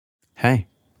Hey,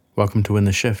 welcome to In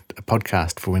the Shift, a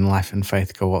podcast for when life and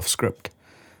faith go off script.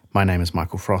 My name is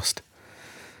Michael Frost.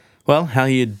 Well, how are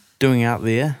you doing out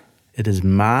there? It is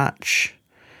March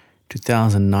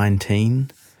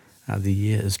 2019. The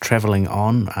year is travelling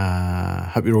on.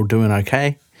 Hope you're all doing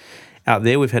okay. Out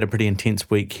there, we've had a pretty intense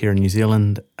week here in New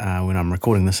Zealand, when I'm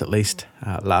recording this at least.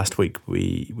 Last week,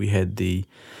 we had the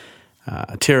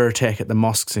terror attack at the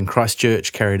mosques in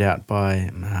Christchurch carried out by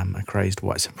a crazed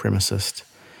white supremacist.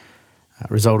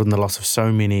 Resulted in the loss of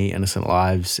so many innocent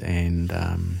lives and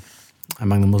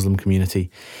among the Muslim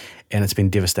community. And it's been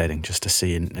devastating just to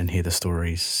see and hear the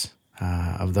stories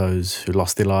of those who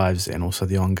lost their lives, and also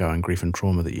the ongoing grief and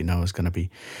trauma that you know is going to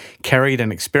be carried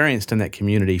and experienced in that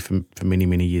community for many,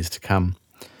 many years to come.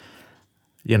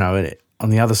 You know,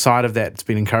 on the other side of that, it's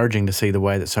been encouraging to see the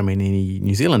way that so many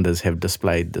New Zealanders have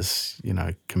displayed this,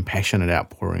 compassionate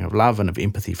outpouring of love and of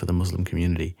empathy for the Muslim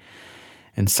community.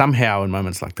 And somehow in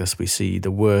moments like this, we see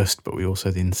the worst, but we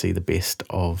also then see the best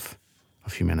of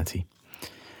humanity.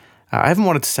 I haven't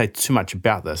wanted to say too much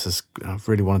about this, as I've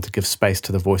really wanted to give space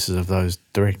to the voices of those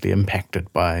directly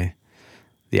impacted by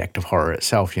the act of horror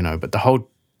itself, but the whole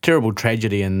terrible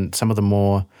tragedy and some of the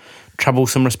more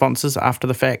troublesome responses after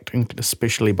the fact,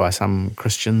 especially by some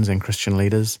Christians and Christian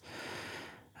leaders,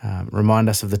 remind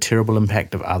us of the terrible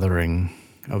impact of othering,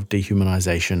 of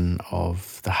dehumanization,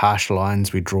 of the harsh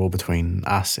lines we draw between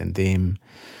us and them,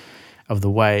 of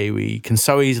the way we can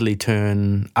so easily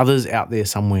turn others out there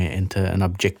somewhere into an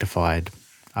objectified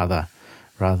other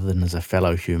rather than as a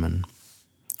fellow human.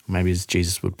 Maybe as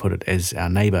Jesus would put it, as our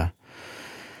neighbour.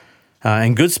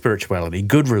 And good spirituality,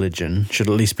 good religion, should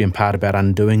at least be in part about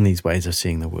undoing these ways of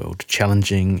seeing the world,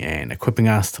 challenging and equipping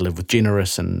us to live with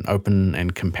generous and open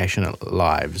and compassionate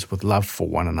lives with love for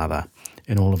one another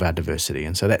in all of our diversity.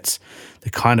 And so that's the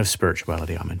kind of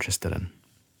spirituality I'm interested in.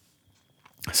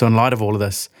 So in light of all of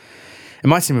this, it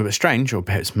might seem a bit strange, or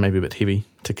perhaps maybe a bit heavy,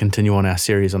 to continue on our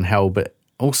series on hell, but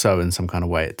also in some kind of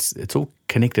way it's all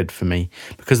connected for me,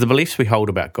 because the beliefs we hold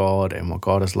about God and what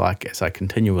God is like, as I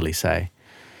continually say,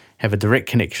 have a direct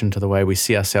connection to the way we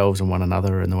see ourselves and one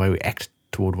another and the way we act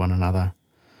toward one another,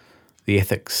 the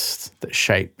ethics that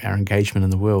shape our engagement in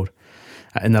the world.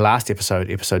 In the last episode,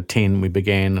 episode 10, we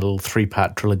began a little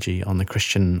 3-part trilogy on the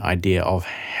Christian idea of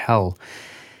hell.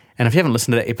 And if you haven't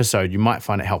listened to that episode, you might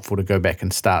find it helpful to go back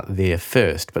and start there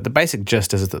first. But the basic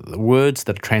gist is that the words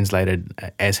that are translated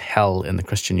as hell in the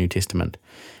Christian New Testament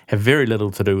have very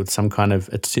little to do with some kind of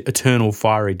eternal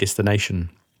fiery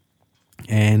destination.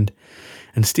 And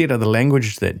instead are the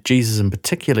language that Jesus in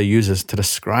particular uses to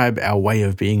describe our way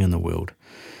of being in the world.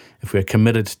 If we're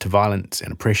committed to violence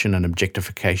and oppression and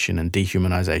objectification and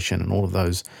dehumanization and all of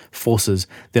those forces,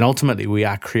 then ultimately we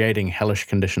are creating hellish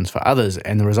conditions for others,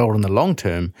 and the result in the long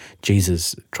term,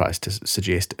 Jesus tries to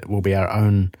suggest, will be our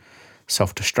own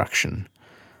self-destruction.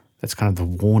 That's kind of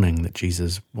the warning that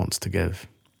Jesus wants to give.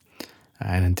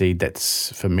 And indeed,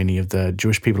 that's for many of the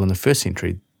Jewish people in the first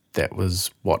century, that was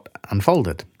what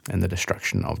unfolded in the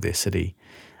destruction of their city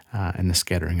and the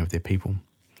scattering of their people.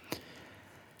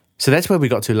 So that's where we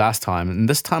got to last time, and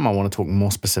this time I want to talk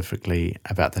more specifically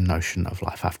about the notion of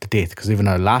life after death, because even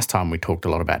though last time we talked a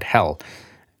lot about hell,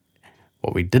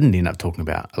 what we didn't end up talking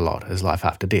about a lot is life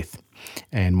after death,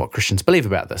 and what Christians believe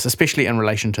about this, especially in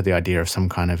relation to the idea of some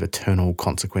kind of eternal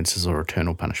consequences or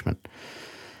eternal punishment.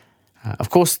 Of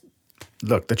course,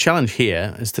 look, the challenge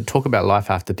here is to talk about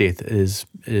life after death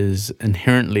is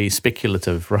inherently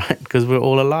speculative, right? Because we're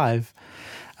all alive.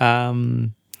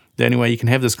 The only way you can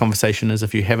have this conversation is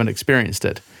if you haven't experienced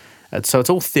it. So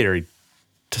it's all theory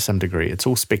to some degree. It's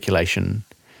all speculation,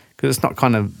 because it's not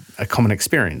kind of a common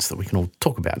experience that we can all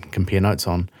talk about and compare notes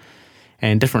on.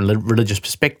 And different religious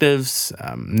perspectives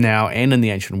now and in the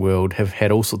ancient world have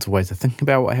had all sorts of ways of thinking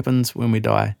about what happens when we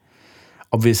die.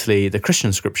 Obviously, the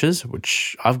Christian scriptures,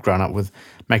 which I've grown up with,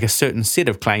 make a certain set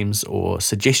of claims or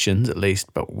suggestions at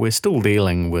least, but we're still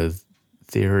dealing with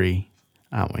theory,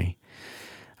 aren't we?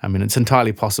 I mean, it's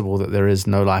entirely possible that there is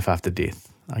no life after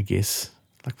death, I guess.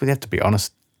 We have to be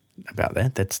honest about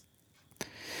that.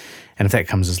 And if that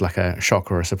comes as like a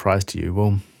shock or a surprise to you,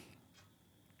 well,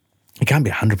 you can't be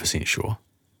 100% sure,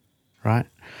 right?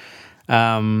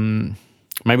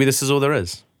 Maybe this is all there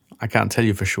is. I can't tell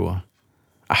you for sure.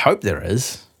 I hope there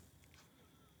is.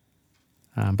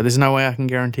 But there's no way I can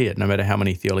guarantee it, no matter how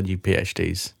many theology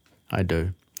PhDs I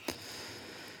do.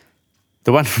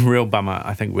 The one real bummer,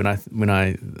 I think, when I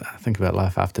think about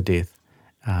life after death,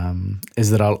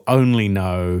 is that I'll only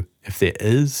know if there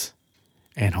is,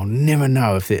 and I'll never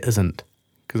know if there isn't,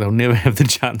 because I'll never have the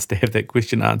chance to have that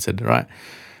question answered, right?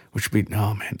 Which would be,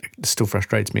 oh man, it still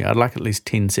frustrates me. I'd like at least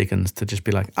 10 seconds to just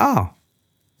be like, oh,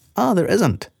 there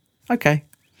isn't. okay.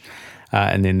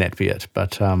 And then that'd be it.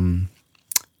 But no,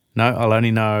 I'll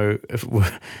only know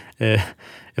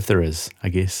if there is, I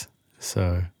guess.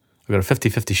 So I've got a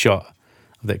 50-50 shot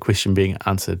of that question being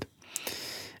answered.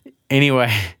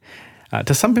 Anyway,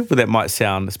 to some people that might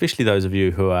sound, especially those of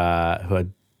you who are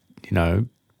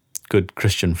good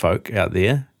Christian folk out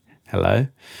there, hello.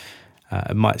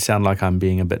 It might sound like I'm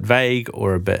being a bit vague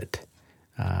or a bit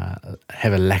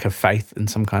have a lack of faith in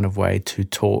some kind of way to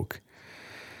talk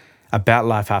about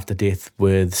life after death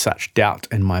with such doubt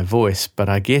in my voice, but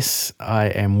I guess I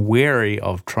am wary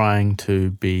of trying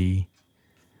to be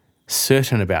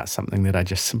certain about something that I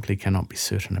just simply cannot be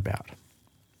certain about.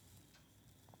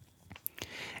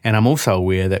 And I'm also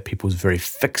aware that people's very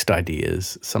fixed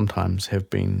ideas sometimes have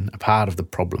been a part of the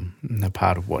problem and a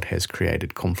part of what has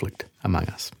created conflict among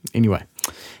us. Anyway,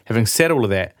 having said all of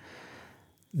that,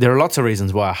 there are lots of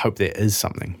reasons why I hope there is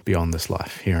something beyond this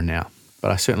life here and now.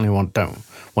 But I certainly don't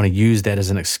want to use that as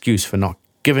an excuse for not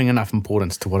giving enough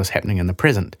importance to what is happening in the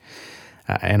present.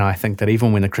 And I think that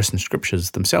even when the Christian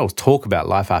scriptures themselves talk about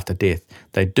life after death,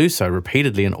 they do so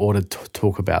repeatedly in order to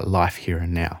talk about life here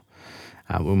and now.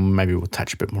 Maybe we'll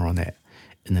touch a bit more on that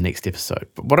in the next episode.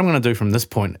 But what I'm going to do from this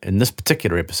point in this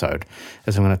particular episode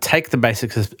is I'm going to take the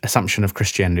basic assumption of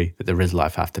Christianity that there is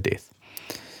life after death.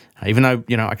 Even though,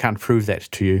 I can't prove that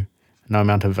to you, no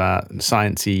amount of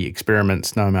sciencey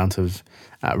experiments, no amount of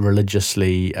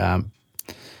religiously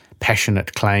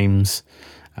passionate claims,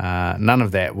 none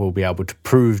of that will be able to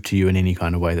prove to you in any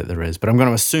kind of way that there is. But I'm going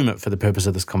to assume it for the purpose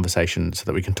of this conversation so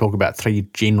that we can talk about three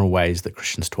general ways that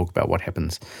Christians talk about what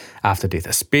happens after death,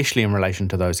 especially in relation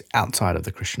to those outside of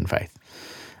the Christian faith.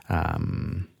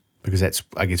 Because that's,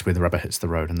 I guess, where the rubber hits the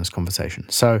road in this conversation.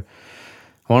 So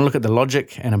I want to look at the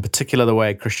logic and in particular the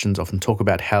way Christians often talk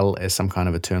about hell as some kind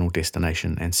of eternal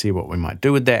destination and see what we might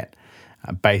do with that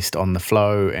based on the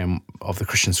flow and of the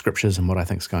Christian scriptures and what I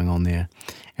think is going on there,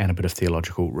 and a bit of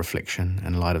theological reflection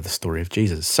in light of the story of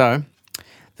Jesus. So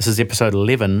this is episode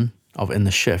 11 of In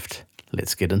the Shift.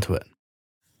 Let's get into it.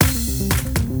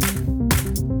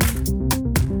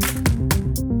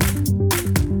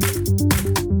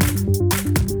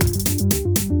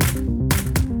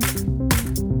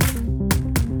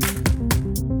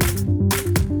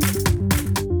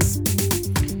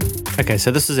 Okay,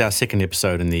 so this is our second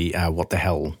episode in the What the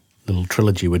Hell little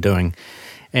trilogy we're doing.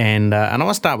 And I want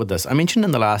to start with this. I mentioned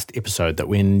in the last episode that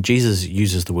when Jesus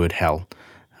uses the word hell,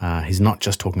 he's not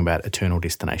just talking about eternal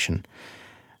destination.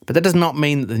 But that does not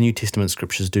mean that the New Testament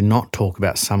scriptures do not talk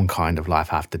about some kind of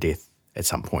life after death at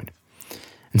some point,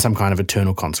 and some kind of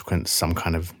eternal consequence, some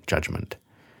kind of judgment.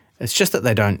 It's just that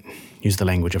they don't use the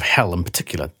language of hell in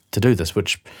particular to do this,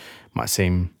 which might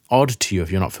seem odd to you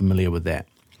if you're not familiar with that.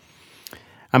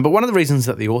 But one of the reasons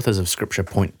that the authors of Scripture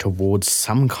point towards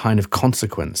some kind of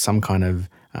consequence, some kind of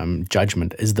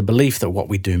judgment, is the belief that what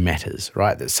we do matters,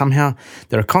 right? That somehow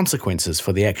there are consequences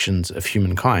for the actions of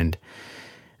humankind.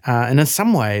 And in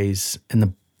some ways,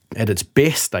 at its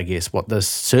best, I guess, what this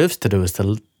serves to do is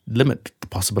to limit the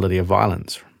possibility of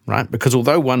violence, right? Because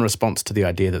although one response to the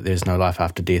idea that there's no life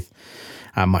after death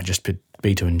might just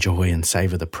be to enjoy and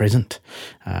savor the present,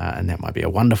 and that might be a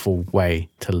wonderful way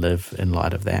to live in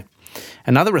light of that.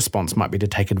 Another response might be to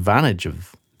take advantage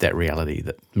of that reality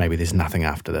that maybe there's nothing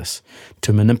after this,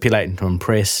 to manipulate and to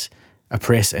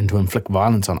oppress and to inflict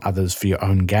violence on others for your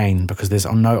own gain because there's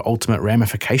no ultimate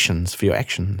ramifications for your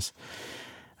actions.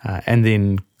 And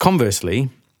then conversely,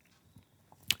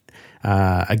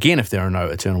 again, if there are no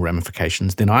eternal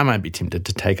ramifications, then I might be tempted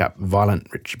to take up violent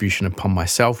retribution upon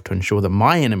myself to ensure that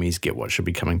my enemies get what should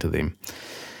be coming to them.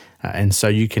 And so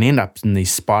you can end up in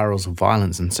these spirals of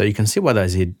violence. And so you can see why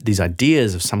these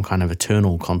ideas of some kind of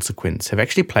eternal consequence have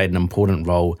actually played an important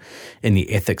role in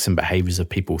the ethics and behaviors of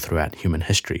people throughout human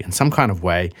history. In some kind of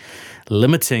way,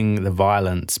 limiting the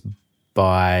violence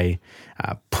by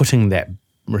putting that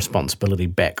responsibility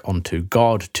back onto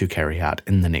God to carry out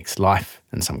in the next life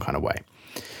in some kind of way.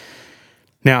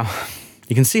 Now,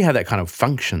 you can see how that kind of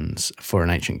functions for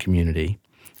an ancient community.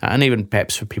 And even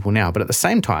perhaps for people now. But at the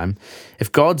same time,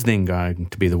 if God's then going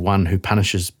to be the one who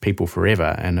punishes people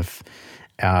forever, and if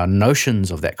our notions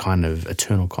of that kind of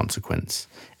eternal consequence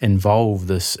involve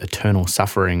this eternal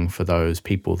suffering for those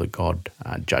people that God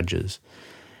judges,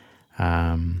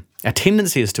 our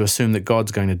tendency is to assume that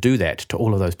God's going to do that to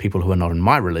all of those people who are not in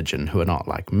my religion, who are not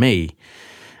like me.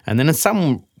 And then in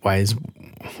some ways,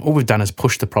 all we've done is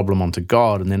push the problem onto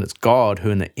God, and then it's God who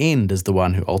in the end is the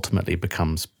one who ultimately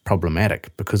becomes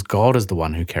problematic because God is the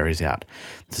one who carries out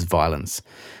this violence.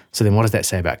 So then what does that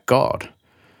say about God?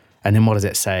 And then what does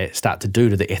that start to do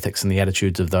to the ethics and the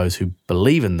attitudes of those who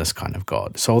believe in this kind of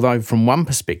God? So although from one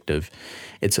perspective,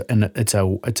 it's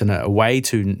a way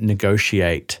to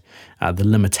negotiate the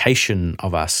limitation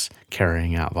of us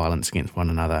carrying out violence against one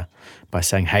another by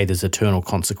saying, hey, there's eternal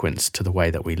consequence to the way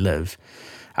that we live.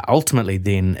 Ultimately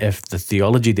then, if the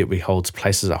theology that we hold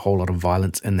places a whole lot of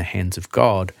violence in the hands of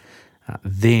God,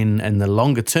 then in the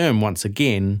longer term, once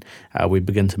again, we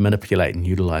begin to manipulate and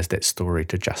utilize that story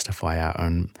to justify our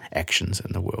own actions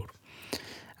in the world.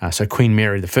 So Queen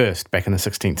Mary I, back in the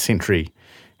 16th century,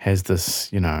 has this,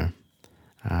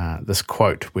 this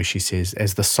quote where she says,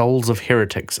 "As the souls of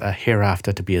heretics are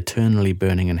hereafter to be eternally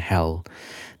burning in hell,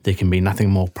 there can be nothing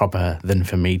more proper than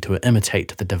for me to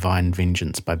imitate the divine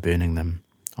vengeance by burning them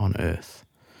on earth."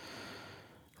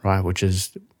 Right, which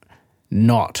is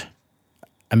not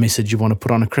a message you want to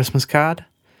put on a Christmas card.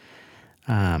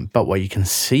 But what you can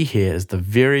see here is the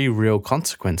very real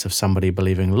consequence of somebody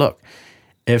believing, look,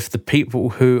 if the people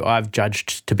who I've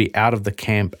judged to be out of the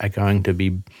camp are going to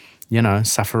be,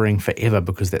 suffering forever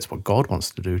because that's what God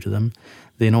wants to do to them,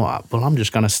 then I'm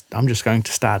just going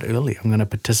to start early. I'm going to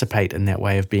participate in that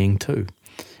way of being too.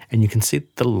 And you can see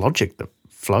the logic that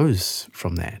flows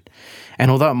from that.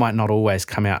 And although it might not always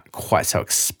come out quite so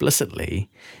explicitly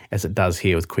as it does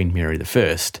here with Queen Mary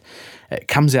I, it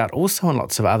comes out also in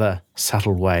lots of other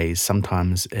subtle ways,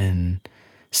 sometimes in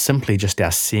simply just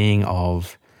our seeing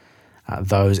of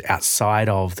those outside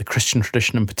of the Christian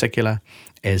tradition in particular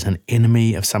as an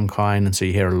enemy of some kind. And so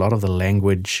you hear a lot of the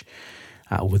language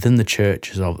within the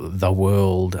church of the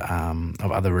world,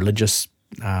 of other religious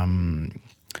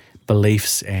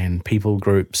beliefs and people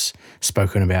groups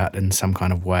spoken about in some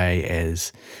kind of way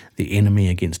as the enemy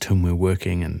against whom we're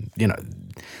working. And,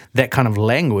 that kind of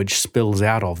language spills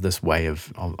out of this way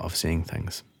of seeing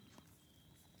things.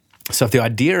 So if the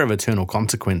idea of eternal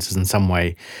consequence is in some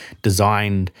way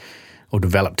designed or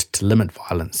developed to limit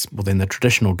violence, well, then the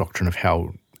traditional doctrine of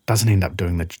hell doesn't end up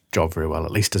doing the job very well,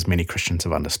 at least as many Christians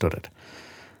have understood it.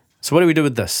 So what do we do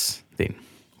with this then?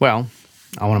 Well,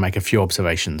 I want to make a few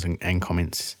observations and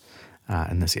comments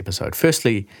in this episode.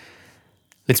 Firstly,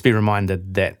 let's be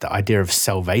reminded that the idea of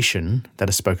salvation that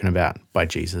is spoken about by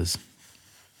Jesus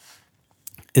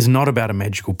is not about a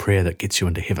magical prayer that gets you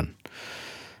into heaven.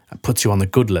 It puts you on the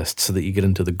good list so that you get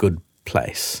into the good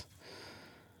place.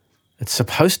 It's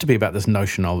supposed to be about this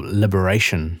notion of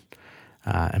liberation.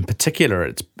 In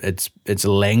particular, it's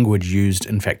language used,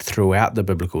 in fact, throughout the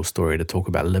biblical story to talk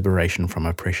about liberation from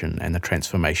oppression and the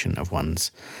transformation of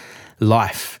one's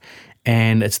life.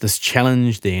 And it's this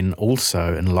challenge then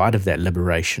also, in light of that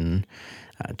liberation,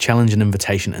 challenge and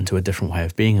invitation into a different way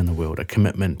of being in the world, a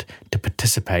commitment to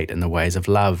participate in the ways of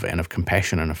love and of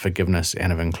compassion and of forgiveness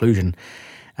and of inclusion.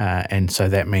 And so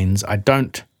that means I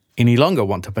don't any longer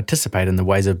want to participate in the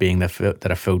ways of being that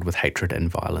are filled with hatred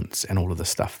and violence and all of the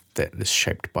stuff that is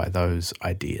shaped by those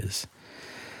ideas.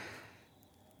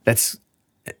 That's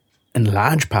in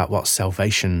large part what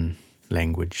salvation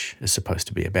language is supposed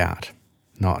to be about,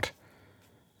 not,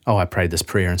 oh, I prayed this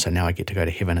prayer and so now I get to go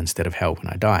to heaven instead of hell when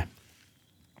I die.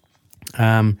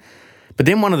 But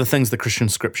then one of the things the Christian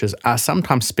scriptures are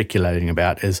sometimes speculating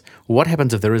about is what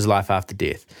happens if there is life after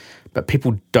death, but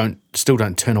people still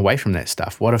don't turn away from that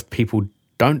stuff? What if people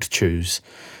don't choose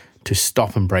to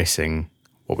stop embracing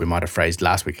what we might have phrased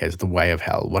last week as the way of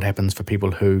hell? What happens for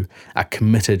people who are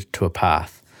committed to a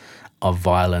path of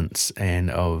violence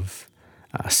and of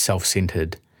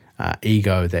self-centered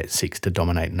ego that seeks to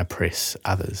dominate and oppress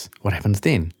others? What happens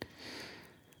then?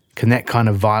 Can that kind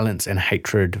of violence and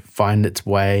hatred find its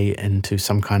way into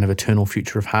some kind of eternal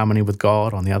future of harmony with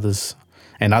God on the others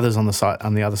and others on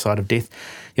the other side of death?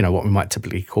 What we might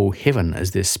typically call heaven.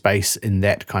 Is there space in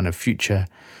that kind of future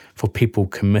for people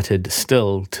committed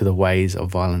still to the ways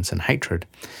of violence and hatred?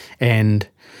 And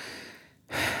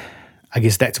I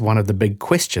guess that's one of the big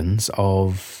questions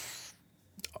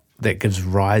that gives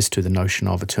rise to the notion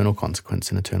of eternal consequence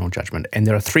and eternal judgment. And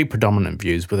there are three predominant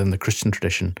views within the Christian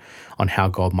tradition on how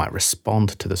God might respond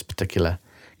to this particular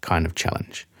kind of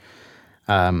challenge.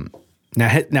 Now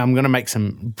I'm going to make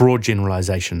some broad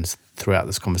generalizations throughout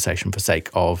this conversation for sake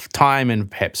of time and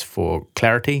perhaps for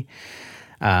clarity.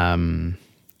 But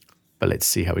let's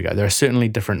see how we go. There are certainly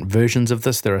different versions of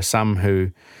this. There are some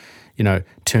who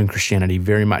turn Christianity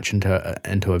very much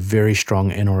into a very strong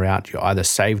in or out. You're either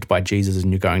saved by Jesus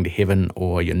and you're going to heaven,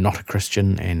 or you're not a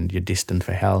Christian and you're destined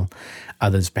for hell.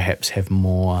 Others perhaps have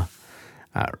more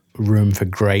room for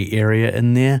grey area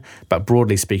in there. But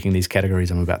broadly speaking, these categories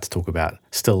I'm about to talk about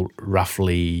still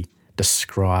roughly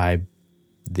describe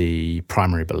the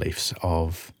primary beliefs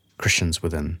of Christians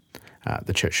within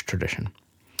the church tradition.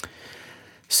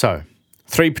 So,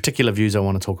 3 particular views I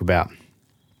want to talk about,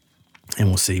 and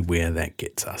we'll see where that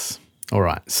gets us. All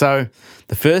right, so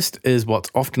the first is what's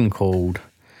often called,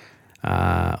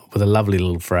 with a lovely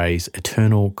little phrase,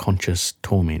 eternal conscious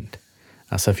torment.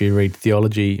 So if you read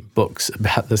theology books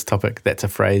about this topic, that's a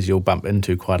phrase you'll bump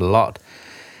into quite a lot.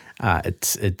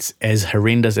 It's as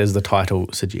horrendous as the title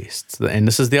suggests. And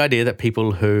this is the idea that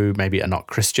people who maybe are not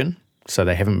Christian, so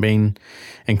they haven't been,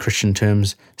 in Christian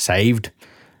terms, saved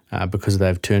because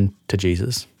they've turned to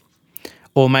Jesus,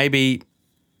 or maybe,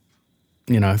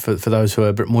 for those who are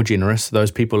a bit more generous, those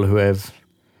people who have,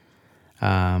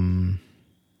 for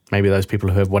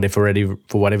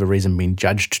whatever reason, been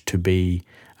judged to be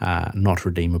not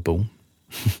redeemable,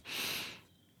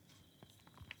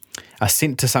 are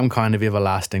sent to some kind of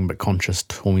everlasting but conscious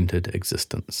tormented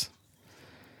existence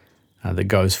that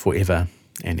goes forever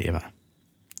and ever.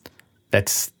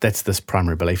 That's this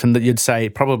primary belief, and that you'd say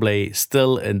probably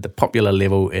still in the popular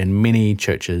level in many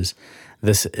churches,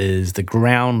 this is the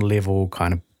ground level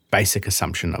kind of basic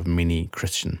assumption of many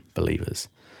Christian believers,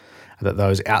 that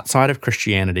those outside of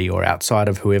Christianity or outside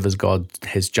of whoever's God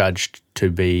has judged to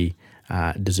be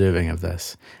deserving of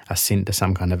this are sent to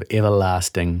some kind of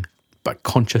everlasting but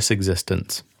conscious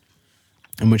existence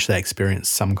in which they experience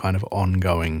some kind of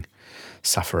ongoing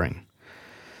suffering.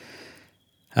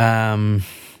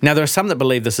 Now, there are some that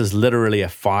believe this is literally a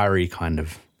fiery kind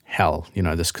of hell,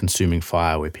 this consuming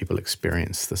fire where people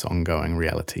experience this ongoing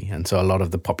reality. And so a lot of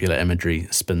the popular imagery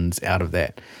spins out of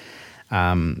that.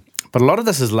 But a lot of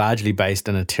this is largely based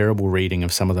in a terrible reading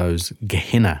of some of those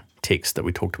Gehenna texts that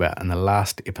we talked about in the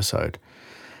last episode,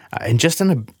 and just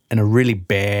in a really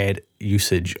bad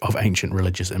usage of ancient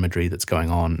religious imagery that's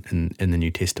going on in the New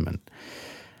Testament.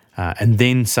 And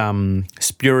then some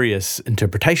spurious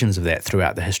interpretations of that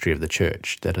throughout the history of the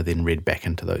church that are then read back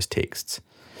into those texts.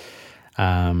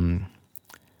 So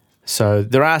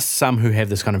there are some who have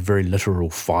this kind of very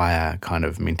literal fire kind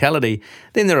of mentality.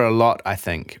 Then there are a lot, I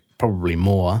think, probably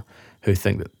more, who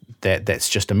think that's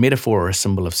just a metaphor or a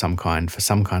symbol of some kind for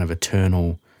some kind of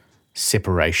eternal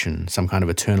separation, some kind of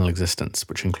eternal existence,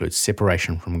 which includes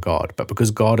separation from God. But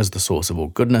because God is the source of all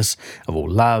goodness, of all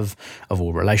love, of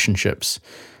all relationships,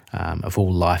 of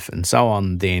all life and so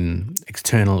on, then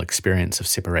external experience of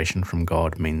separation from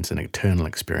God means an eternal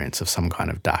experience of some kind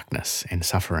of darkness and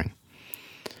suffering.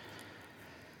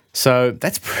 So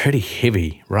that's pretty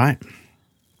heavy, right?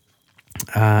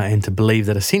 And to believe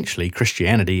that essentially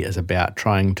Christianity is about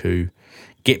trying to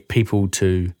get people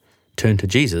to turn to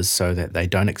Jesus so that they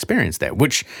don't experience that,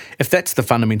 which, if that's the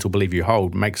fundamental belief you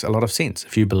hold, makes a lot of sense.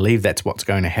 If you believe that's what's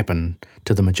going to happen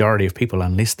to the majority of people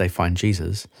unless they find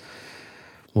Jesus,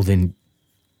 well then,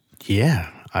 yeah,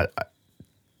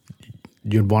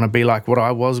 you'd want to be like what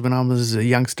I was when I was a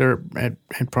youngster at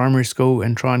primary school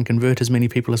and try and convert as many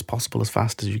people as possible as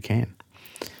fast as you can.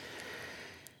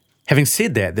 Having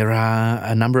said that, there are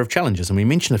a number of challenges, and we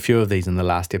mentioned a few of these in the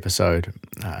last episode,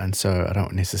 and so I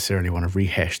don't necessarily want to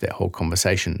rehash that whole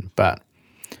conversation. But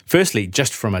firstly,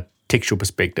 just from a textual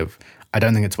perspective, I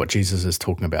don't think it's what Jesus is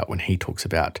talking about when he talks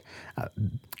about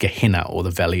Gehenna, or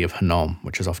the Valley of Hinnom,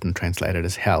 which is often translated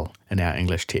as hell in our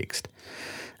English text.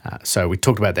 So we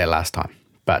talked about that last time.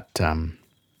 But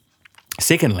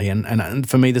secondly, and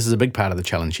for me this is a big part of the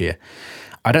challenge here,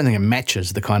 I don't think it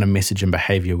matches the kind of message and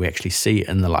behavior we actually see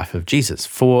in the life of Jesus.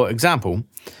 For example,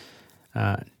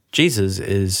 Jesus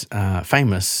is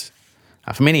famous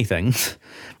for many things.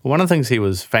 One of the things he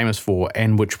was famous for,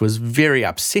 and which was very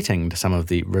upsetting to some of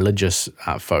the religious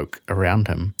folk around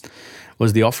him,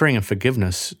 was the offering of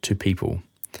forgiveness to people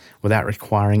without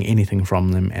requiring anything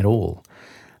from them at all.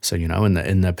 So,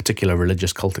 in the particular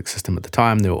religious cultic system at the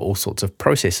time, there were all sorts of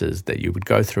processes that you would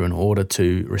go through in order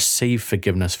to receive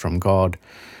forgiveness from God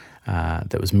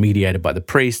that was mediated by the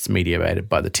priests, mediated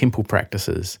by the temple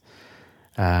practices,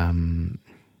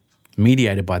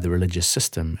 mediated by the religious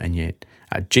system. And yet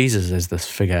Jesus, as this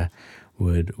figure,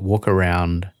 would walk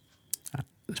around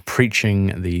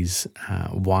preaching these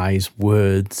wise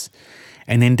words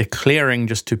and then declaring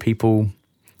just to people,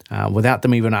 without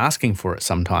them even asking for it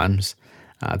sometimes,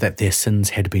 that their sins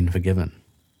had been forgiven.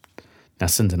 Now,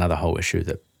 sin's another whole issue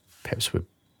that perhaps we've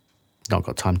not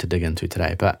got time to dig into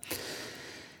today, but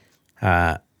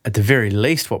at the very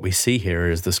least, what we see here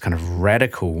is this kind of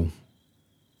radical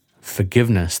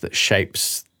forgiveness that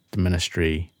shapes the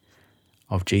ministry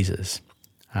of Jesus.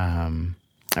 At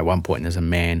one point, there's a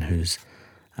man who's,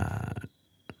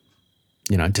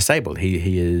 disabled.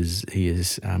 He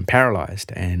is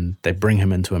paralyzed, and they bring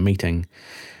him into a meeting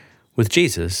with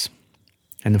Jesus.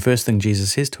 And the first thing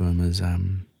Jesus says to him is,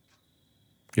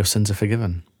 your sins are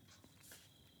forgiven.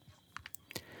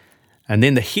 And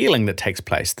then the healing that takes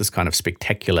place, this kind of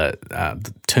spectacular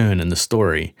turn in the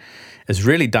story, is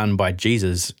really done by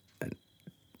Jesus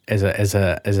as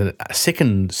a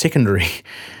secondary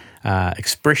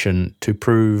expression to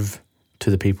prove to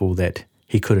the people that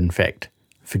he could in fact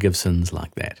forgive sins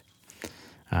like that.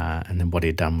 And then what he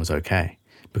had done was okay,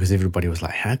 because everybody was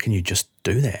like, how can you just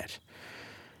do that?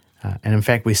 And in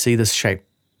fact, we see this shape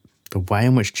the way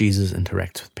in which Jesus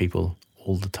interacts with people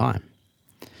all the time.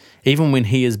 Even when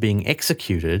he is being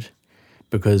executed,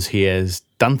 because he has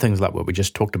done things like what we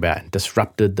just talked about,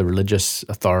 disrupted the religious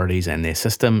authorities and their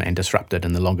system, and disrupted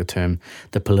in the longer term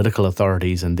the political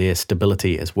authorities and their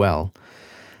stability as well.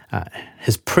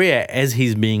 His prayer as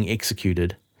he's being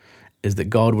executed is that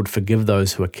God would forgive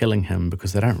those who are killing him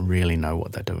because they don't really know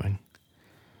what they're doing.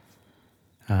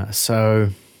 So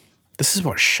this is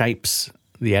what shapes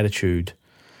the attitude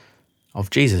of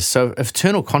Jesus. So if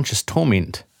eternal conscious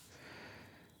torment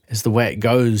is the way it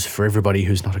goes for everybody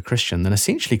who's not a Christian, then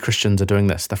essentially Christians are doing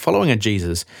this. They're following a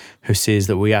Jesus who says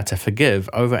that we are to forgive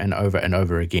over and over and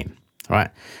over again, right?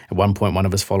 At one point, one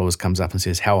of his followers comes up and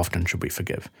says, how often should we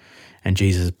forgive? And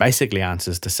Jesus basically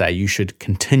answers to say, you should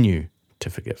continue to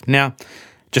forgive. Now,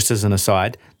 just as an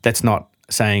aside, that's not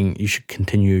saying you should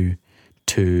continue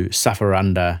to suffer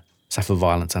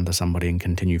violence under somebody and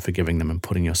continue forgiving them and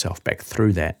putting yourself back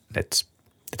through that. That's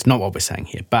not what we're saying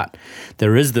here. But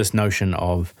there is this notion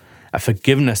of a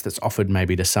forgiveness that's offered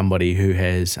maybe to somebody who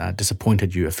has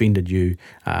disappointed you, offended you,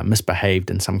 misbehaved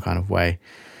in some kind of way.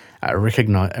 A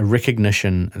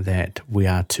recognition that we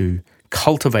are to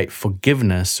cultivate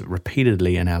forgiveness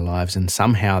repeatedly in our lives, and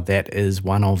somehow that is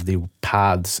one of the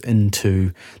paths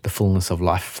into the fullness of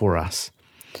life for us.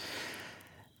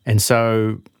 And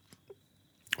so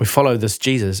we follow this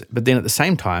Jesus, but then at the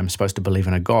same time supposed to believe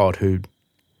in a God who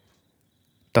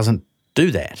doesn't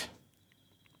do that.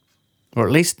 Or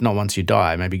at least not once you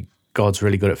die. Maybe God's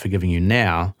really good at forgiving you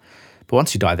now, but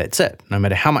once you die, that's it. No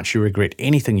matter how much you regret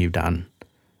anything you've done,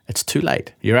 it's too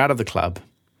late. You're out of the club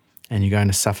and you're going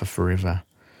to suffer forever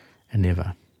and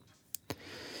ever.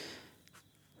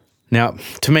 Now,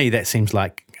 to me, that seems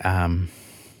like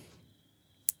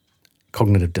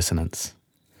cognitive dissonance.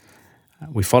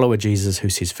 We follow a Jesus who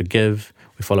says forgive.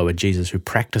 We follow a Jesus who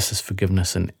practices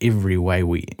forgiveness in every way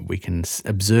we can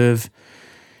observe.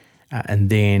 And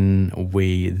then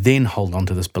we then hold on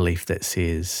to this belief that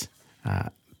says,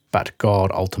 but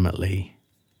God ultimately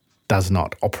does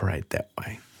not operate that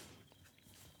way.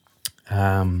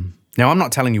 Now, I'm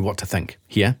not telling you what to think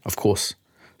here, of course.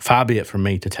 Far be it from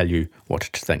me to tell you what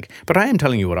to think. But I am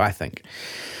telling you what I think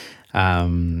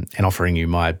and offering you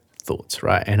my thoughts,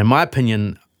 right? And in my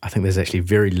opinion, I think there's actually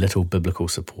very little biblical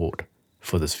support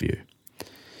for this view.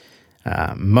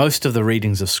 Most of the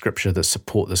readings of Scripture that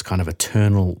support this kind of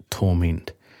eternal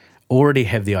torment already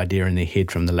have the idea in their head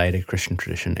from the later Christian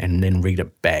tradition and then read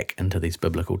it back into these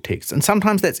biblical texts. And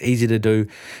sometimes that's easy to do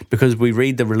because we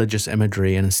read the religious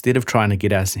imagery, and instead of trying to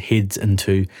get our heads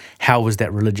into how was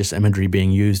that religious imagery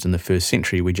being used in the first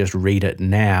century, we just read it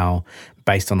now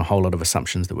based on a whole lot of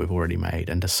assumptions that we've already made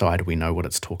and decide we know what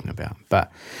it's talking about. But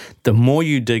the more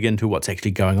you dig into what's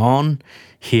actually going on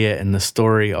here in the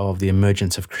story of the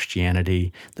emergence of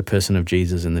Christianity, the person of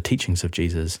Jesus and the teachings of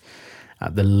Jesus,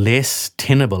 the less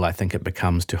tenable I think it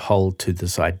becomes to hold to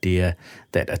this idea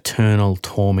that eternal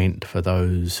torment for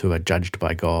those who are judged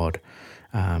by God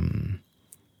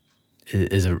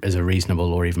is a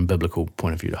reasonable or even biblical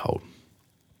point of view to hold.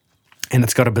 And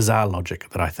it's got a bizarre logic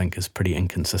that I think is pretty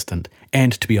inconsistent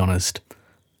and, to be honest,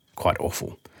 quite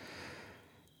awful.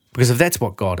 Because if that's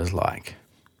what God is like,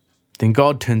 then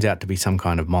God turns out to be some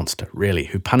kind of monster, really,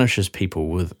 who punishes people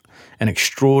with an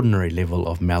extraordinary level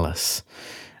of malice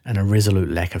and a resolute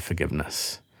lack of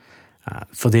forgiveness,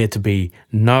 for there to be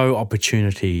no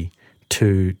opportunity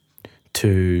to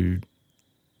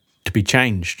be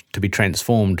changed, to be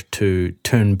transformed, to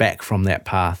turn back from that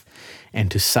path and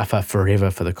to suffer forever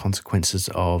for the consequences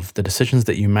of the decisions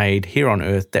that you made here on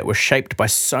earth that were shaped by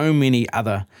so many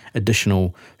other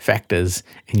additional factors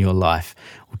in your life.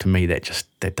 Well, to me,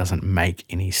 that doesn't make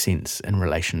any sense in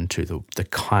relation to the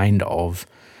kind of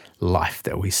life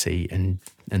that we see in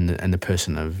the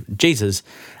person of Jesus,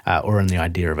 or in the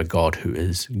idea of a God who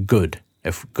is good,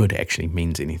 if good actually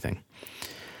means anything.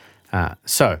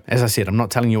 So, as I said, I'm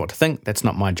not telling you what to think. That's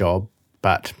not my job.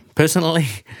 But personally,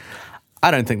 I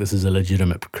don't think this is a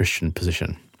legitimate Christian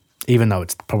position. Even though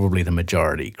it's probably the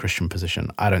majority Christian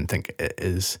position, I don't think it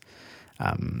is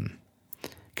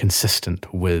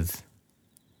consistent with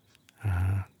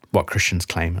what Christians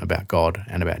claim about God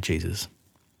and about Jesus.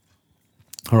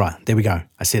 All right, there we go.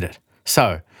 I said it.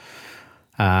 So,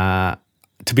 to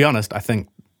be honest, I think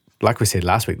like we said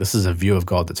last week, this is a view of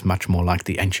God that's much more like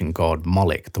the ancient god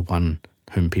Molech, the one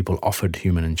whom people offered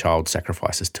human and child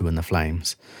sacrifices to in the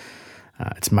flames.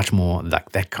 It's much more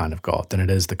like that kind of God than it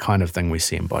is the kind of thing we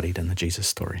see embodied in the Jesus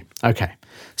story. Okay,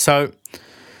 so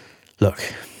look,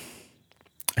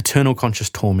 eternal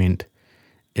conscious torment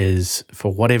is,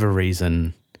 for whatever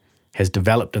reason, has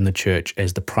developed in the church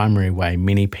as the primary way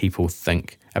many people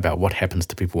think about what happens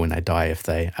to people when they die if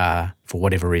they are, for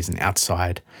whatever reason,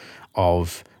 outside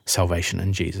of salvation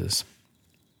in Jesus.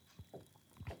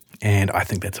 And I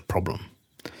think that's a problem.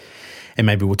 And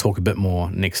maybe we'll talk a bit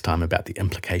more next time about the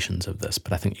implications of this,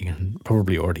 but I think you can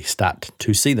probably already start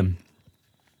to see them.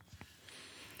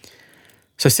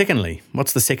 So secondly,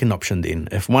 what's the second option then?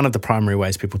 If one of the primary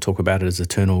ways people talk about it is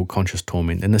eternal conscious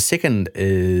torment, and the second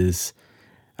is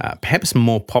perhaps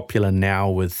more popular now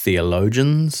with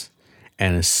theologians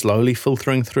and is slowly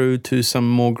filtering through to some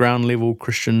more ground-level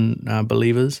Christian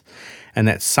believers, and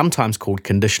that's sometimes called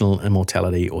conditional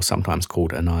immortality or sometimes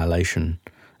called annihilation.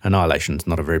 Annihilation is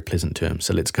not a very pleasant term,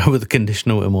 so let's go with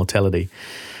conditional immortality.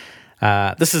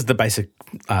 This is the basic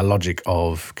logic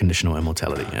of conditional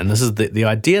immortality, and this is the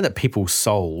idea that people's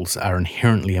souls are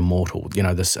inherently immortal. You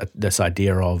know, this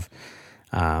idea of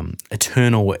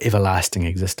eternal or everlasting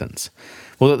existence.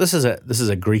 Well, this is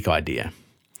a Greek idea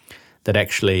that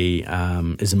actually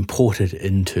is imported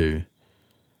into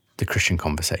the Christian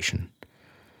conversation,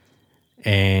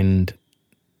 and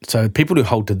so people who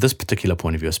hold to this particular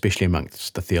point of view, especially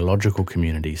amongst the theological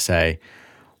community, say,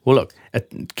 well, look,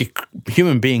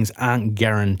 human beings aren't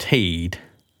guaranteed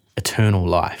eternal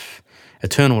life.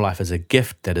 Eternal life is a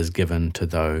gift that is given to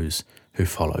those who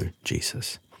follow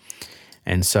Jesus.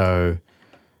 And so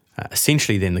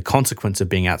essentially then the consequence of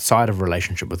being outside of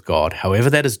relationship with God,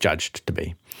 however that is judged to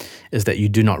be, is that you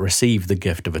do not receive the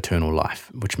gift of eternal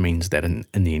life, which means that in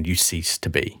the end you cease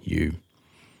to be. You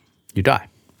die.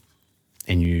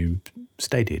 And you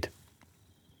stay dead.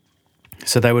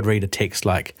 So they would read a text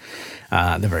like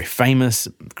the very famous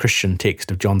Christian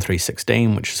text of John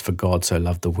 3:16, which is, "For God so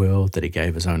loved the world that he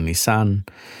gave his only Son,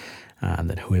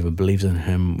 that whoever believes in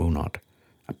him will not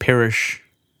perish,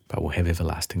 but will have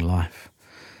everlasting life."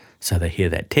 So they hear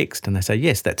that text and they say,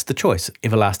 yes, that's the choice,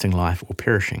 everlasting life or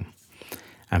perishing.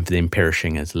 And for them,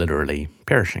 perishing is literally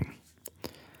perishing.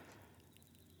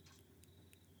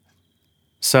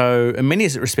 So in many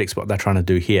respects, what they're trying to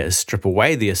do here is strip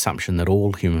away the assumption that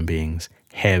all human beings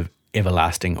have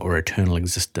everlasting or eternal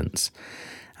existence,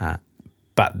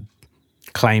 but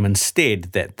claim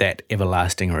instead that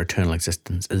everlasting or eternal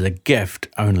existence is a gift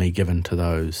only given to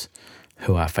those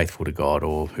who are faithful to God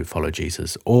or who follow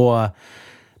Jesus, or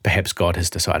perhaps God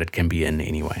has decided can be in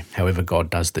anyway. However,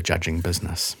 God does the judging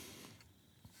business.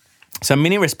 So in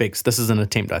many respects, this is an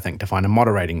attempt, I think, to find a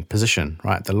moderating position,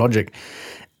 right? The logic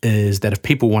is that if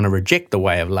people want to reject the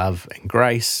way of love and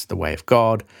grace, the way of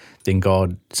God, then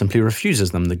God simply refuses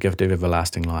them the gift of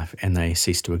everlasting life and they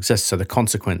cease to exist. So the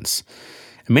consequence,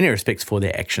 in many respects, for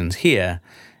their actions here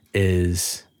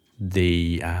is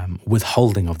the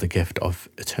withholding of the gift of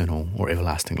eternal or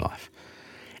everlasting life.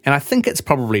 And I think it's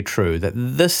probably true that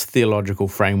this theological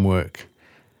framework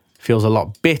feels a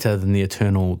lot better than the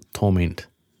eternal torment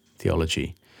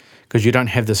theology, because you don't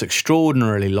have this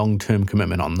extraordinarily long-term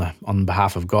commitment on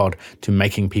behalf of God to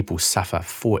making people suffer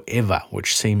forever,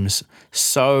 which seems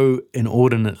so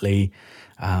inordinately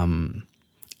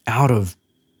out of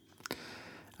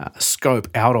scope,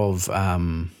 out of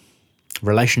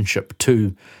relationship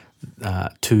to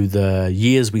the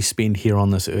years we spend here on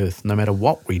this earth. No matter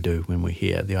what we do, when we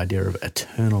hear the idea of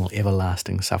eternal,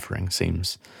 everlasting suffering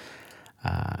seems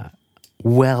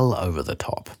well over the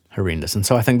top, horrendous. And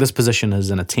so I think this position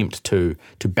is an attempt to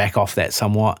back off that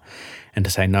somewhat and to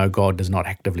say, no, God does not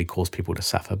actively cause people to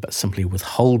suffer, but simply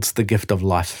withholds the gift of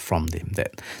life from them,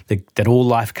 that all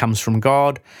life comes from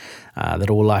God, that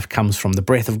all life comes from the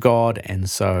breath of God. And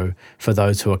so for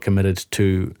those who are committed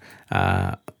to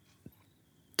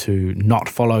not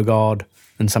follow God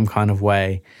in some kind of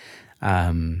way,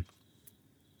 that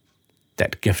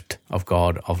gift of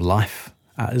God of life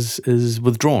is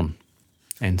withdrawn.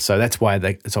 And so that's why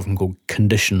it's often called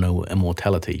conditional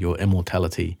immortality. Your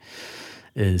immortality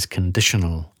is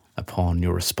conditional upon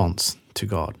your response to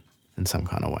God in some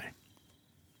kind of way.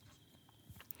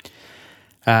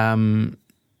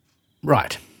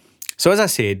 Right. So as I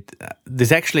said,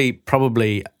 there's actually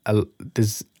probably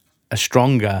there's a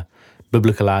stronger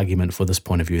biblical argument for this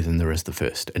point of view than there is the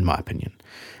first, in my opinion.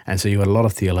 And so you've got a lot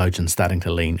of theologians starting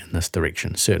to lean in this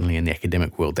direction. Certainly in the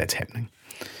academic world, that's happening.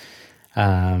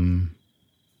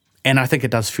 And I think it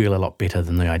does feel a lot better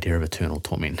than the idea of eternal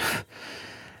torment.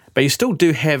 But you still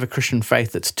do have a Christian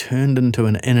faith that's turned into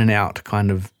an in and out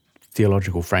kind of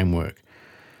theological framework.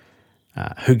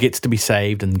 Who gets to be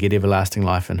saved and get everlasting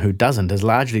life and who doesn't is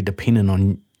largely dependent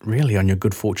on your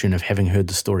good fortune of having heard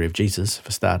the story of Jesus,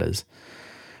 for starters.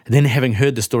 And then having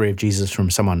heard the story of Jesus from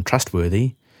someone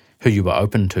trustworthy, who you were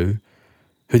open to,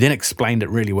 who then explained it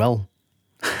really well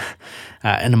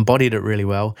and embodied it really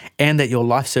well, and that your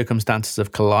life circumstances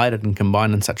have collided and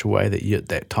combined in such a way that you at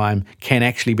that time can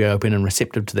actually be open and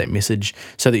receptive to that message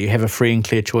so that you have a free and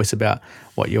clear choice about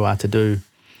what you are to do.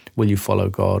 Will you follow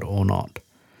God or not?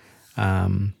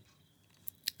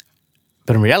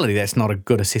 But in reality, that's not a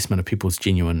good assessment of people's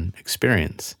genuine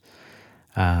experience.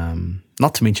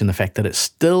 Not to mention the fact that it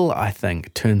still, I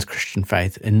think, turns Christian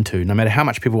faith into, no matter how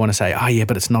much people want to say, oh yeah,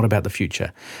 but it's not about the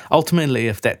future. Ultimately,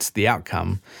 if that's the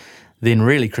outcome, then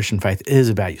really Christian faith is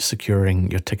about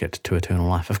securing your ticket to eternal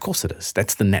life. Of course it is.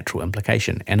 That's the natural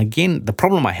implication. And again, the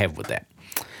problem I have with that,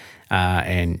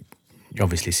 and you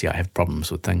obviously see I have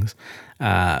problems with things,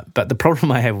 but the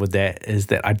problem I have with that is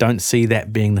that I don't see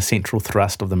that being the central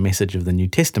thrust of the message of the New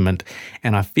Testament.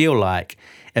 And I feel like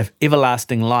if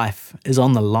everlasting life is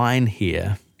on the line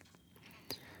here,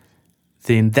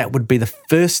 then that would be the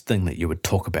first thing that you would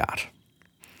talk about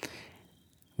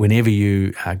whenever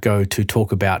you go to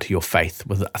talk about your faith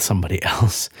with somebody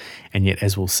else. And yet,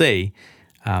 as we'll see,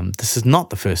 this is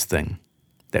not the first thing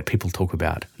that people talk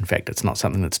about. In fact, it's not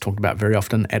something that's talked about very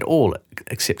often at all,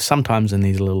 except sometimes in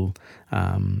these little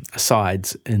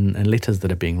asides in letters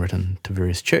that are being written to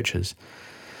various churches.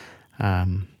 All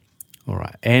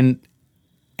right. And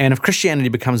if Christianity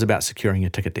becomes about securing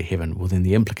your ticket to heaven, well, then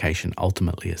the implication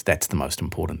ultimately is that's the most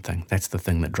important thing. That's the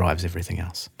thing that drives everything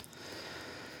else.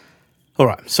 All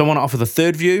right, so I want to offer the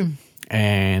third view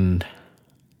and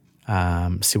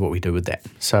see what we do with that.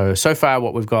 So far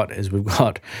what we've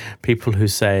got people who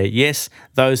say, yes,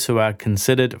 those who are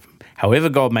considered, however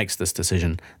God makes this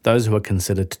decision, those who are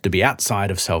considered to be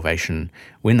outside of salvation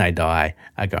when they die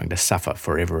are going to suffer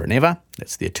forever and ever.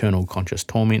 That's the eternal conscious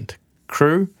torment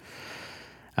crew.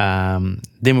 Then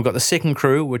we've got the second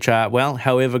crew, which are, well,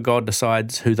 however God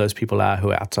decides who those people are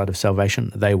who are outside of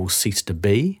salvation, they will cease to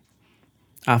be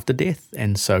after death.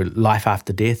 And so life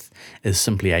after death is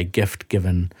simply a gift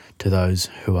given to those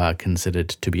who are considered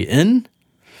to be in.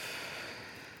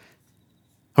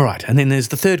 All right, and then there's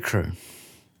the third crew,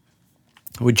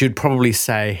 which you'd probably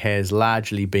say has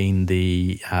largely been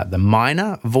the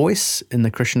minor voice in the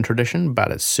Christian tradition,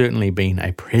 but it's certainly been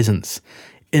a presence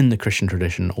in the Christian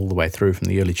tradition all the way through from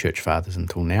the early church fathers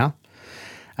until now.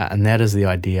 And that is the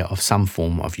idea of some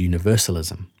form of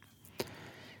universalism.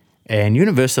 And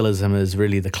universalism is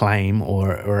really the claim,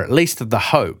 or at least the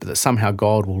hope, that somehow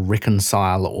God will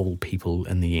reconcile all people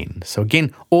in the end. So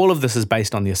again, all of this is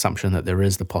based on the assumption that there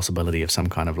is the possibility of some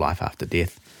kind of life after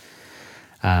death.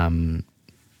 Now,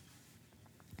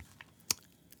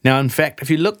 in fact, if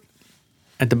you look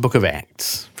at the book of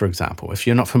Acts, for example, if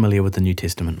you're not familiar with the New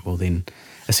Testament, well then,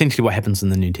 essentially what happens in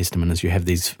the New Testament is you have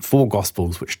these four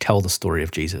Gospels which tell the story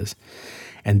of Jesus.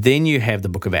 And then you have the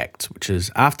book of Acts, which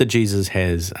is after Jesus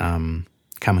has come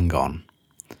and gone.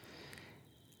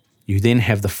 You then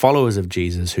have the followers of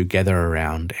Jesus who gather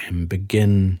around and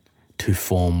begin to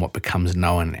form what becomes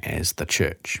known as the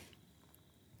church.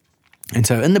 And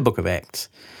so in the book of Acts,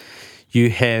 you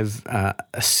have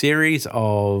a series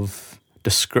of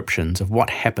descriptions of what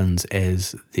happens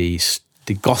as the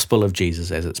gospel of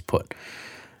Jesus, as it's put,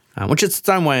 which in its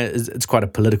own way it's quite a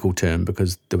political term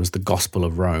because there was the gospel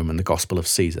of Rome and the gospel of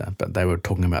Caesar, but they were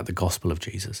talking about the gospel of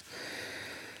Jesus.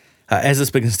 As this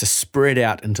begins to spread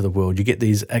out into the world, you get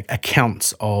these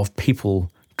accounts of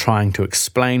people trying to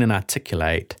explain and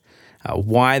articulate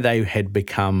why they had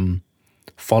become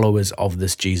followers of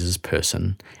this Jesus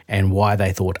person and why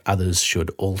they thought others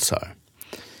should also.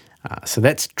 So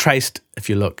that's traced, if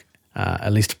you look,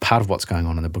 at least part of what's going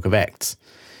on in the book of Acts.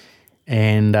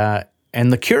 And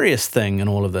the curious thing in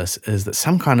all of this is that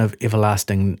some kind of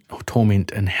everlasting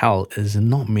torment in hell is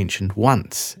not mentioned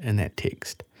once in that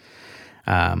text.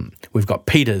 We've got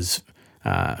Peter's,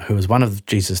 who was one of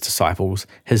Jesus' disciples,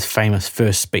 his famous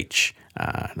first speech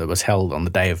that was held on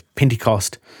the day of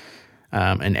Pentecost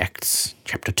in Acts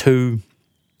chapter 2,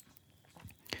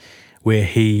 where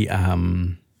he...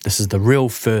 this is the real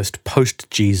first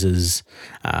post-Jesus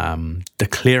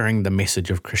declaring the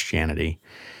message of Christianity.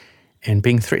 And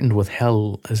being threatened with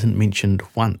hell isn't mentioned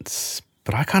once.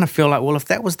 But I kind of feel like, well, if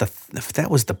that was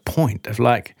the point,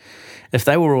 if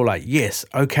they were all like, yes,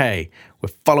 okay, we're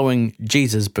following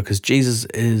Jesus because Jesus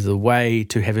is the way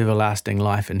to have everlasting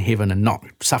life in heaven and not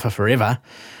suffer forever,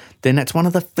 then that's one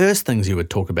of the first things you would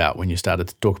talk about when you started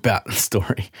to talk about the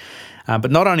story.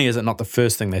 But not only is it not the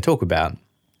first thing they talk about,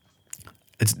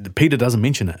 Peter doesn't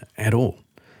mention it at all.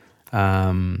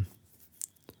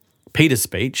 Peter's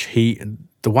speech,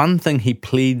 the one thing he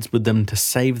pleads with them to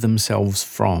save themselves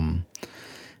from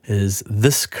is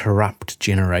this corrupt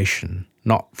generation,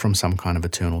 not from some kind of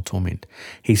eternal torment.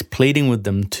 He's pleading with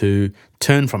them to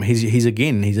turn from. He's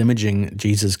imaging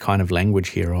Jesus' kind of language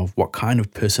here of what kind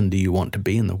of person do you want to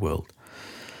be in the world?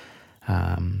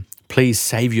 Please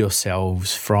save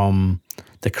yourselves from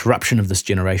the corruption of this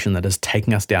generation that is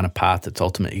taking us down a path that's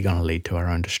ultimately going to lead to our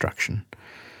own destruction,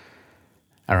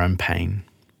 our own pain,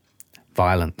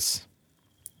 violence.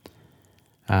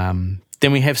 Then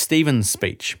we have Stephen's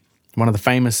speech. One of the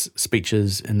famous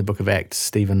speeches in the book of Acts.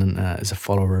 Stephen is a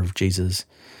follower of Jesus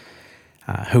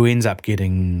who ends up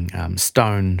getting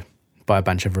stoned by a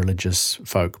bunch of religious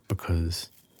folk because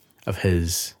of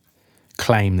his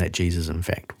claim that Jesus, in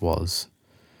fact, was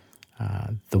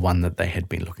the one that they had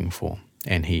been looking for.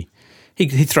 And he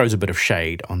throws a bit of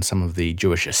shade on some of the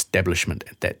Jewish establishment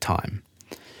at that time.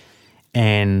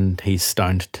 And he's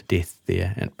stoned to death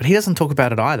there. But he doesn't talk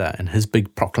about it either in his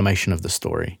big proclamation of the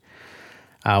story.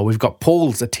 We've got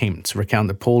Paul's attempts recount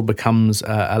that Paul becomes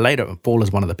Paul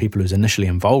is one of the people who's initially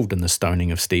involved in the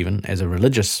stoning of Stephen as a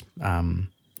religious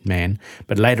man,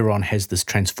 but later on has this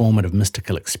transformative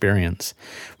mystical experience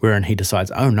wherein he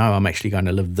decides, oh no, I'm actually going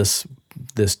to live this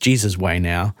Jesus way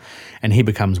now, and he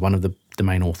becomes one of the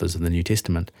main authors of the New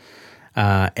Testament.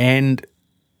 And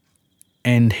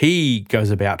he goes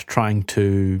about trying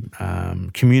to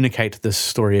communicate this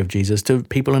story of Jesus to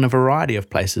people in a variety of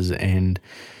places and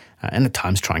at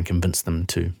times try and convince them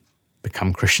to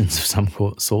become Christians of some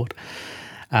sort.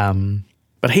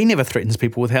 But he never threatens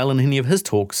people with hell in any of his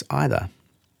talks either.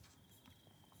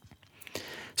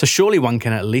 So surely one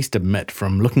can at least admit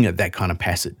from looking at that kind of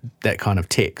passage, that kind of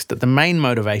text, that the main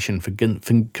motivation for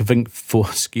convincing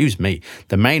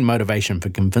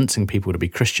people to be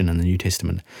Christian in the New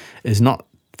Testament is not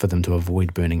for them to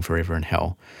avoid burning forever in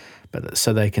hell, but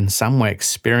so they can some way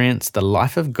experience the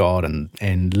life of God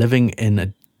and living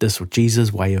in this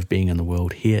Jesus way of being in the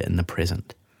world here in the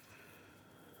present.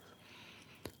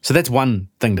 So that's one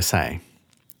thing to say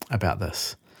about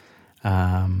this.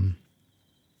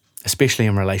 Especially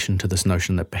in relation to this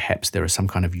notion that perhaps there is some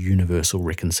kind of universal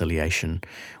reconciliation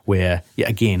where,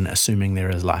 again, assuming there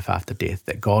is life after death,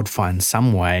 that God finds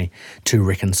some way to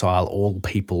reconcile all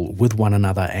people with one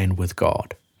another and with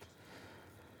God.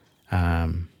 Now,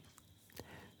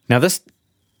 this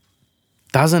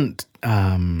doesn't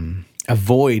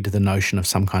avoid the notion of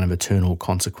some kind of eternal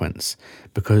consequence,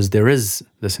 because there is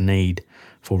this need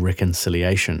for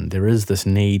reconciliation. There is this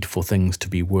need for things to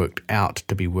be worked out,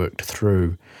 to be worked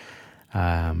through.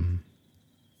 But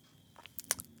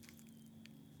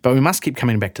we must keep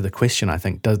coming back to the question, I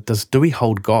think, do we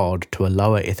hold God to a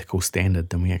lower ethical standard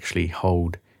than we actually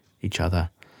hold each other?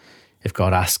 If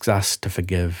God asks us to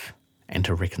forgive and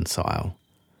to reconcile,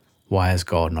 why is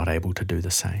God not able to do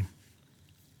the same?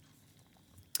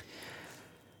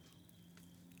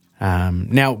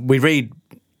 Now, we read,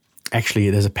 actually,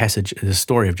 there's a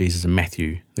story of Jesus in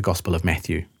Matthew, the Gospel of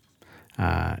Matthew,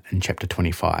 in chapter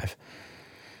 25,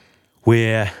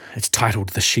 where it's titled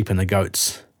The Sheep and the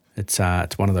Goats. It's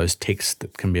one of those texts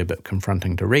that can be a bit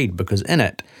confronting to read, because in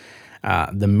it,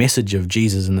 the message of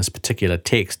Jesus in this particular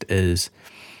text is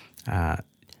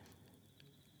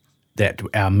that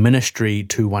our ministry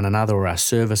to one another, or our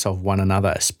service of one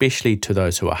another, especially to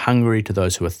those who are hungry, to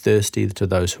those who are thirsty, to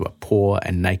those who are poor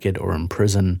and naked or in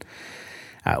prison,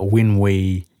 when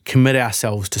we commit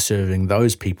ourselves to serving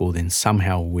those people, then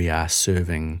somehow we are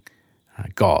serving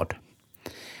God.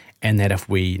 And that if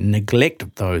we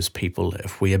neglect those people,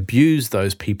 if we abuse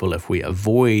those people, if we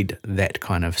avoid that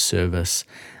kind of service,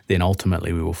 then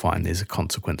ultimately we will find there's a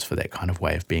consequence for that kind of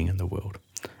way of being in the world.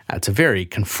 It's a very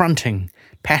confronting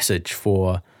passage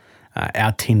for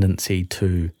our tendency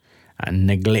to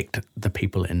neglect the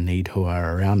people in need who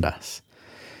are around us.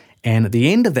 And at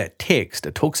the end of that text,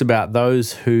 it talks about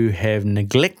those who have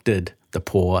neglected the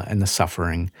poor and the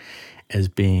suffering as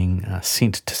being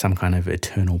sent to some kind of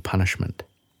eternal punishment.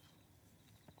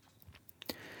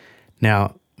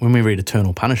 Now, when we read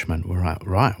eternal punishment, we're like,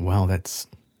 right, well, that's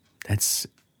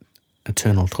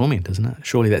eternal torment, isn't it?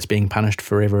 Surely that's being punished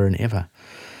forever and ever.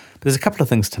 But there's a couple of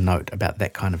things to note about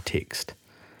that kind of text.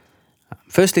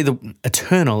 Firstly, the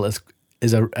eternal is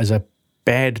a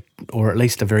bad, or at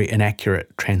least a very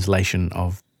inaccurate translation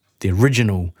of the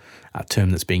original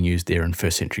term that's being used there in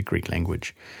first century Greek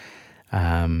language.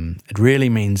 It really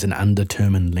means an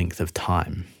undetermined length of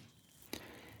time.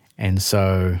 And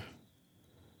so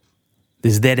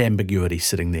there's that ambiguity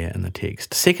sitting there in the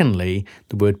text. Secondly,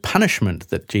 the word punishment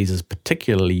that Jesus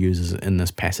particularly uses in this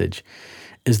passage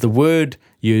is the word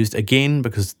used, again,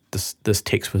 because this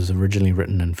text was originally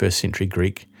written in first century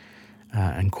Greek,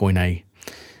 and koine.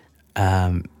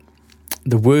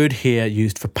 The word here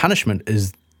used for punishment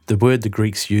is the word the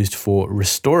Greeks used for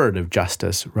restorative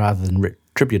justice rather than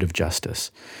retributive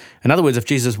justice. In other words, if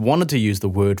Jesus wanted to use the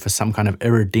word for some kind of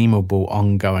irredeemable,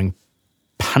 ongoing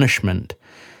punishment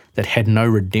that had no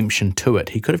redemption to it,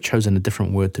 he could have chosen a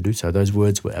different word to do so. Those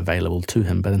words were available to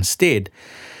him. But instead,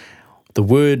 the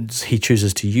words he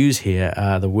chooses to use here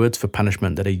are the words for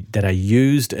punishment that are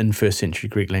used in first century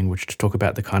Greek language to talk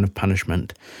about the kind of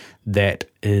punishment that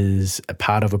is a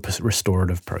part of a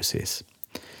restorative process.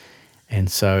 And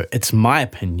so it's my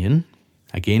opinion,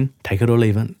 again, take it or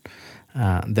leave it,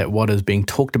 that what is being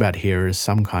talked about here is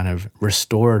some kind of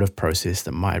restorative process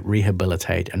that might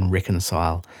rehabilitate and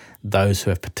reconcile those who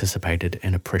have participated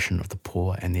in oppression of the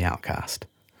poor and the outcast.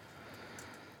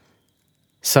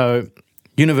 So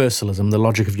universalism, the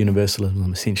logic of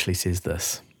universalism essentially says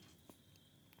this.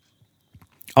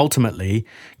 Ultimately,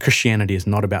 Christianity is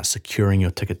not about securing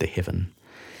your ticket to heaven.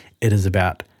 It is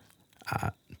about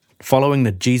following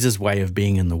the Jesus way of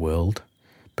being in the world,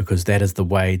 because that is the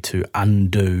way to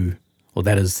undo, or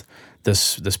that is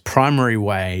this primary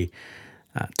way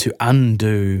to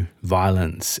undo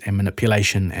violence and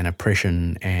manipulation and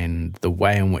oppression and the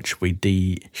way in which we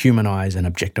dehumanize and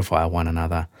objectify one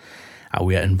another.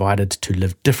 We are invited to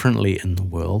live differently in the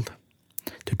world,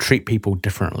 to treat people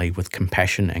differently with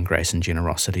compassion and grace and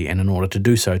generosity, and in order to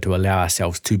do so, to allow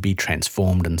ourselves to be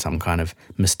transformed in some kind of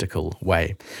mystical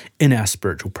way in our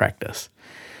spiritual practice.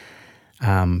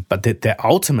 But that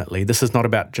ultimately, this is not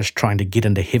about just trying to get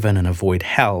into heaven and avoid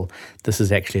hell. This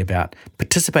is actually about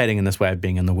participating in this way of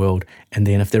being in the world. And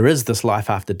then if there is this life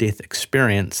after death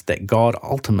experience, that God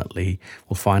ultimately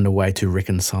will find a way to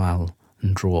reconcile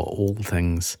and draw all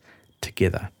things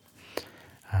together.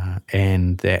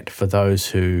 And that for those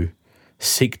who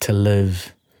seek to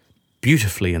live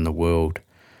beautifully in the world,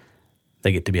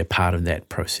 they get to be a part of that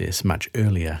process much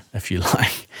earlier, if you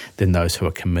like, than those who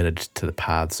are committed to the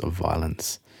paths of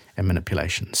violence and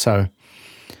manipulation. So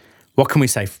what can we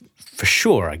say for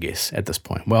sure, I guess, at this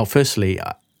point? Well, firstly,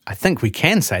 I think we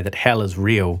can say that hell is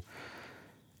real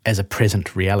as a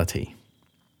present reality.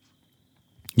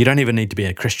 You don't even need to be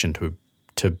a Christian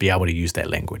to be able to use that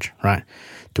language, right?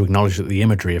 To acknowledge that the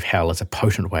imagery of hell is a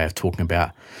potent way of talking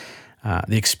about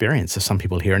the experience of some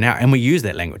people here and now. And we use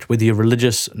that language, whether you're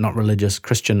religious, not religious,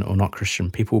 Christian or not Christian.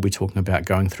 People will be talking about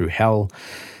going through hell,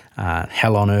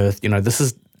 hell on earth. You know, this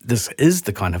is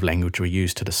the kind of language we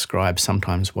use to describe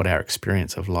sometimes what our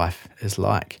experience of life is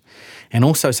like. And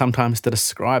also sometimes to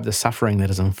describe the suffering that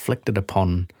is inflicted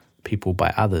upon people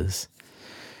by others.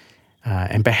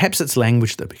 And perhaps it's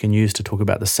language that we can use to talk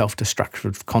about the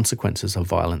self-destructive consequences of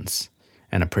violence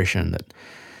and oppression, that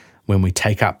when we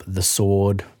take up the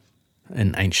sword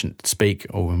in ancient speak,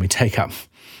 or when we take up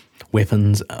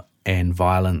weapons and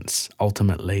violence,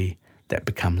 ultimately that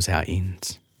becomes our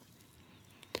ends.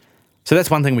 So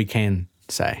that's one thing we can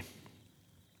say.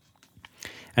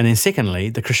 And then secondly,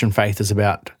 the Christian faith is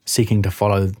about seeking to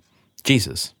follow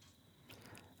Jesus.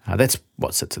 That's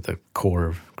what sits at the core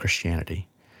of Christianity.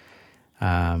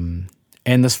 And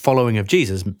this following of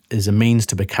Jesus is a means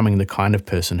to becoming the kind of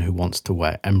person who wants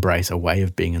to embrace a way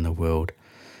of being in the world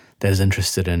that is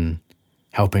interested in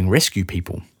helping rescue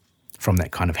people from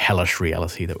that kind of hellish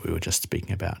reality that we were just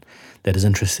speaking about, that is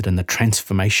interested in the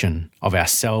transformation of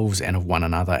ourselves and of one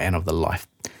another and of the life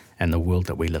and the world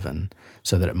that we live in,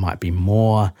 so that it might be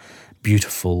more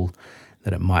beautiful,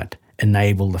 that it might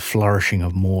enable the flourishing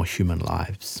of more human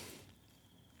lives.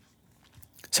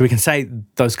 So we can say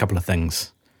those couple of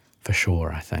things for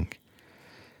sure, I think.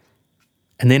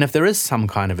 And then if there is some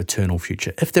kind of eternal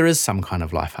future, if there is some kind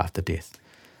of life after death,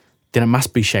 then it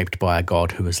must be shaped by a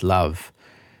God who is love,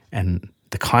 and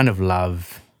the kind of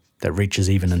love that reaches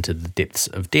even into the depths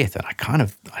of death. And I kind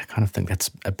of think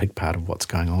that's a big part of what's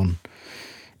going on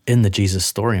in the Jesus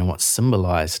story and what's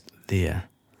symbolized there.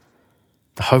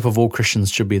 The hope of all Christians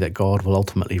should be that God will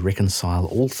ultimately reconcile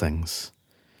all things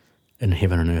in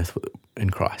heaven and earth in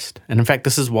Christ. And in fact,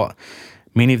 this is what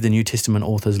many of the New Testament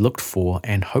authors looked for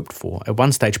and hoped for. At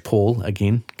one stage, Paul,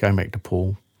 again, going back to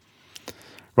Paul,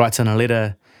 writes in a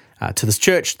letter to this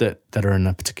church that are in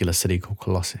a particular city called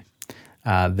Colossae,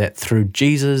 that through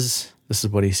Jesus, this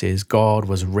is what he says, God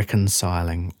was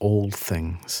reconciling all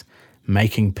things,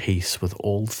 making peace with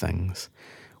all things,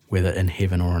 whether in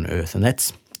heaven or on earth. And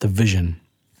that's the vision,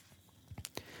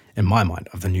 in my mind,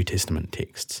 of the New Testament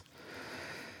texts.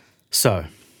 So,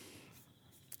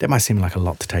 that might seem like a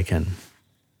lot to take in.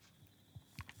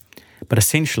 But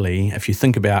essentially, if you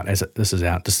think about, this is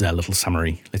our little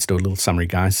summary. Let's do a little summary,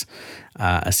 guys.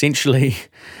 Essentially,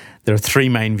 there are three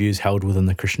main views held within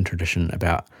the Christian tradition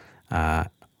about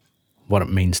what it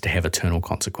means to have eternal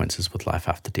consequences with life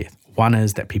after death. One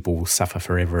is that people will suffer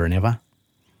forever and ever.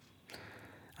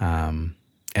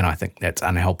 And I think that's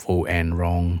unhelpful and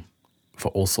wrong for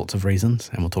all sorts of reasons.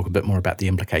 And we'll talk a bit more about the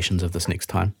implications of this next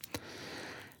time.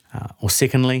 Or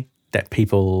secondly, that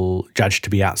people judged to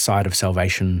be outside of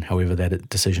salvation, however that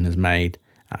decision is made,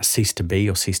 cease to be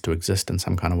or cease to exist in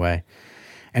some kind of way.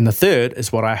 And the third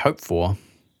is what I hope for.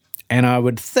 And I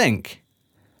would think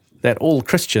that all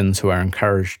Christians who are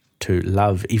encouraged to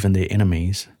love even their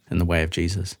enemies in the way of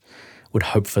Jesus would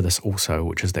hope for this also,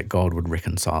 which is that God would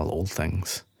reconcile all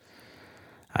things.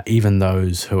 Even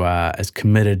those who are as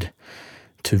committed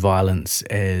to violence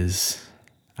as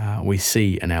we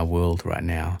see in our world right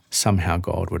now, somehow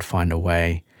God would find a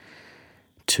way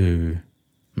to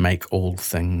make all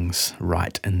things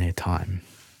right in their time.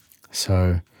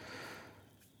 So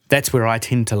that's where I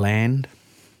tend to land,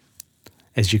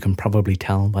 as you can probably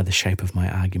tell by the shape of my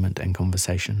argument and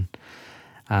conversation.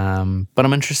 But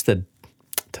I'm interested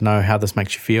to know how this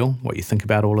makes you feel, what you think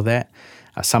about all of that.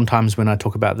 Sometimes when I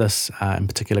talk about this in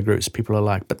particular groups, people are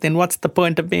like, but then what's the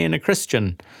point of being a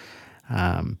Christian?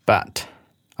 But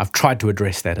I've tried to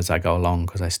address that as I go along,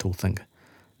 because I still think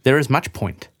there is much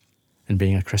point in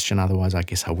being a Christian. Otherwise, I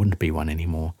guess I wouldn't be one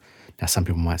anymore. Now, some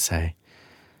people might say,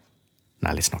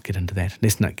 no, let's not get into that.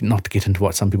 Let's not get into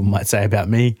what some people might say about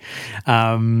me.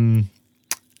 But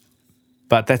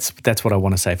that's what I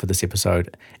want to say for this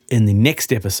episode. In the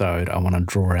next episode, I want to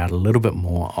draw out a little bit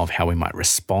more of how we might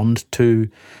respond to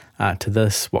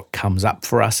this, what comes up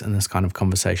for us in this kind of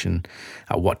conversation.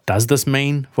 What does this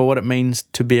mean for what it means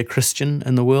to be a Christian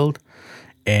in the world?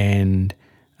 And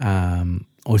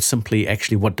or simply,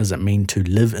 actually, what does it mean to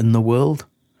live in the world?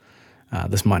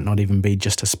 This might not even be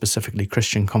just a specifically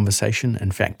Christian conversation.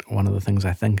 In fact, one of the things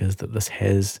I think is that this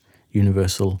has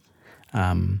universal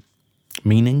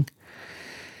meaning.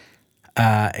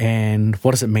 And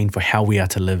what does it mean for how we are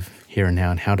to live here and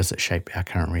now, and how does it shape our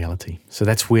current reality? So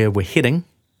that's where we're heading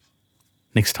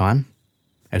next time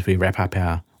as we wrap up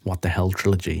our What the Hell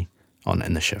trilogy on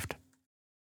In the Shift.